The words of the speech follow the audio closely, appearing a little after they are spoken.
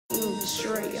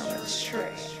Dre on the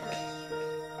track.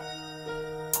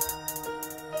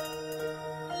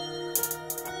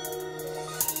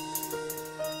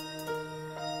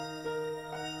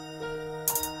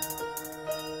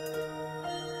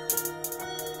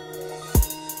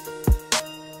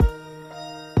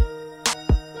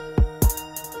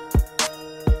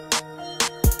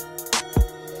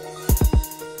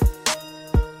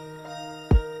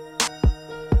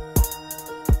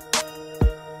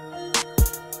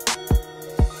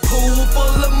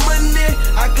 Full of money,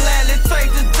 I gladly take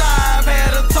the dive.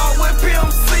 Had a talk with Pimp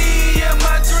C in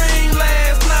my dream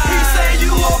last night. He said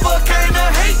you overcame the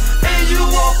hate and you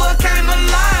overcame the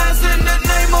lies. In the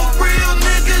name of real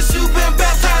niggas, you been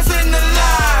baptized in the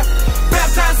life.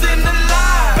 Baptized in the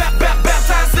life.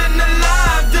 Baptized in the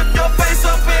life. Dip your face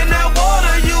up in that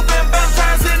water, you been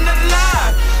baptized in the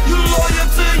life. You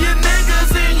loyal to your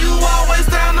niggas and you always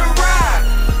down to ride.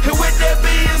 And with that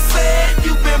being said,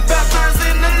 you been baptized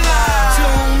in the life.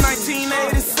 June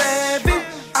 1987,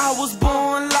 I was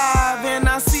born live, and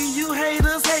I see you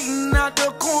haters hating out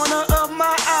the corner of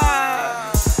my eye.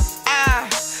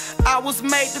 I was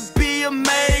made to be a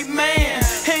made man,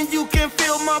 and you can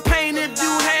feel my pain if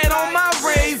you had on my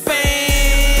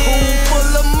Ray-Ban. Pool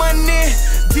full of money,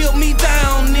 dip me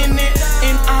down in it,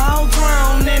 and I'll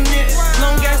drown in it,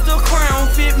 long as the crown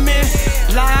fit me.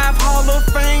 Live Hall of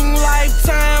Fame,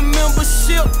 lifetime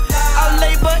membership. I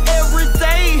labor every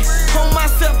day on my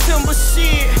September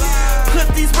shit.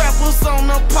 Put these rappers on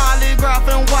a polygraph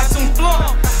and watch them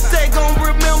flunk. They gon'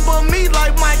 remember me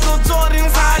like Michael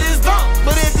Jordan's hottest dunk.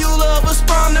 But if you love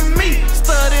astronomy,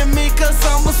 study me cause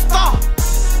I'm a star.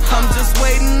 I'm just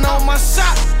waiting on my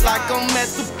shot like I'm at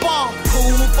the bar.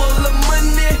 Pool full of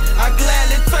money, I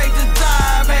gladly take the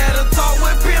dive. Had a talk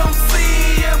with Pimp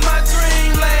C in my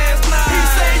dream last night. He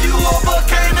said you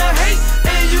overcame the hate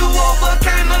and you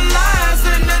overcame the lies.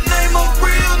 In the name of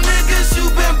real niggas, you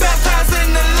been baptized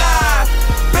in the life.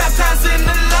 Baptized in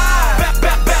the life.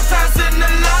 Baptized in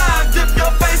the life. Dip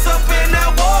your face up in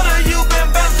that water, you been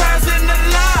baptized in the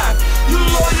life. You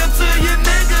loyal to your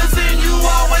niggas and you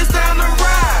always down to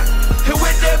ride. And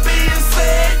with that being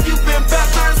said, you been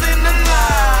baptized in the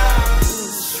life.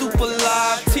 Super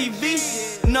live TV,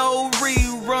 no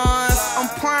reruns. I'm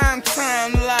prime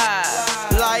time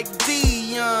live, like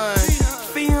Dion.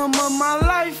 Film of my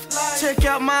life, check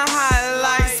out my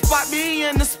highlights. Spot me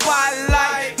in the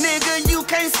spotlight, nigga, you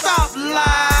can't stop live.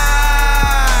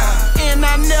 And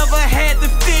I never had to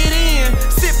fit in,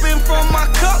 sipping from my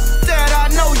cup that I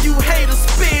know you haters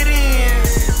spit in.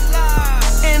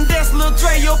 And that's Lil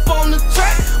Dre up on the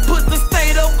track, put the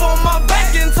state up on my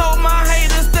back and told my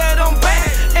haters that I'm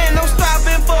back. And I'm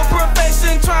striving for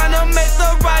perfection, trying to make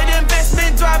the right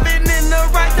investment, driving in the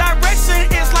right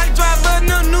direction. It's like driving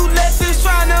a new Lexus,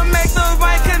 trying to make the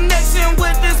right connection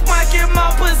with this mic in my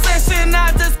possession.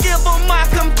 I just give them my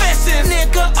confession,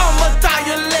 nigga, I'ma die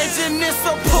a legend. It's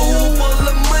a pool full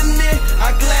of money,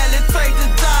 I gladly take the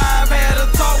dive. Had a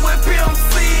talk with Pimp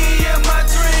C in my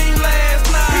dream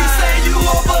last night. He said you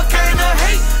overcame the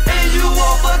hate and you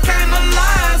overcame the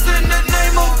lies. In the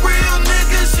name of real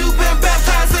niggas, you been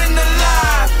baptized in the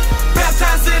life.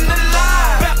 Baptized in the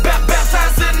life.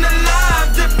 Baptized in the life.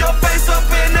 Dip your face up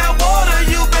in that water,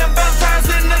 you been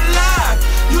baptized in the life.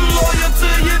 You loyal to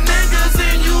your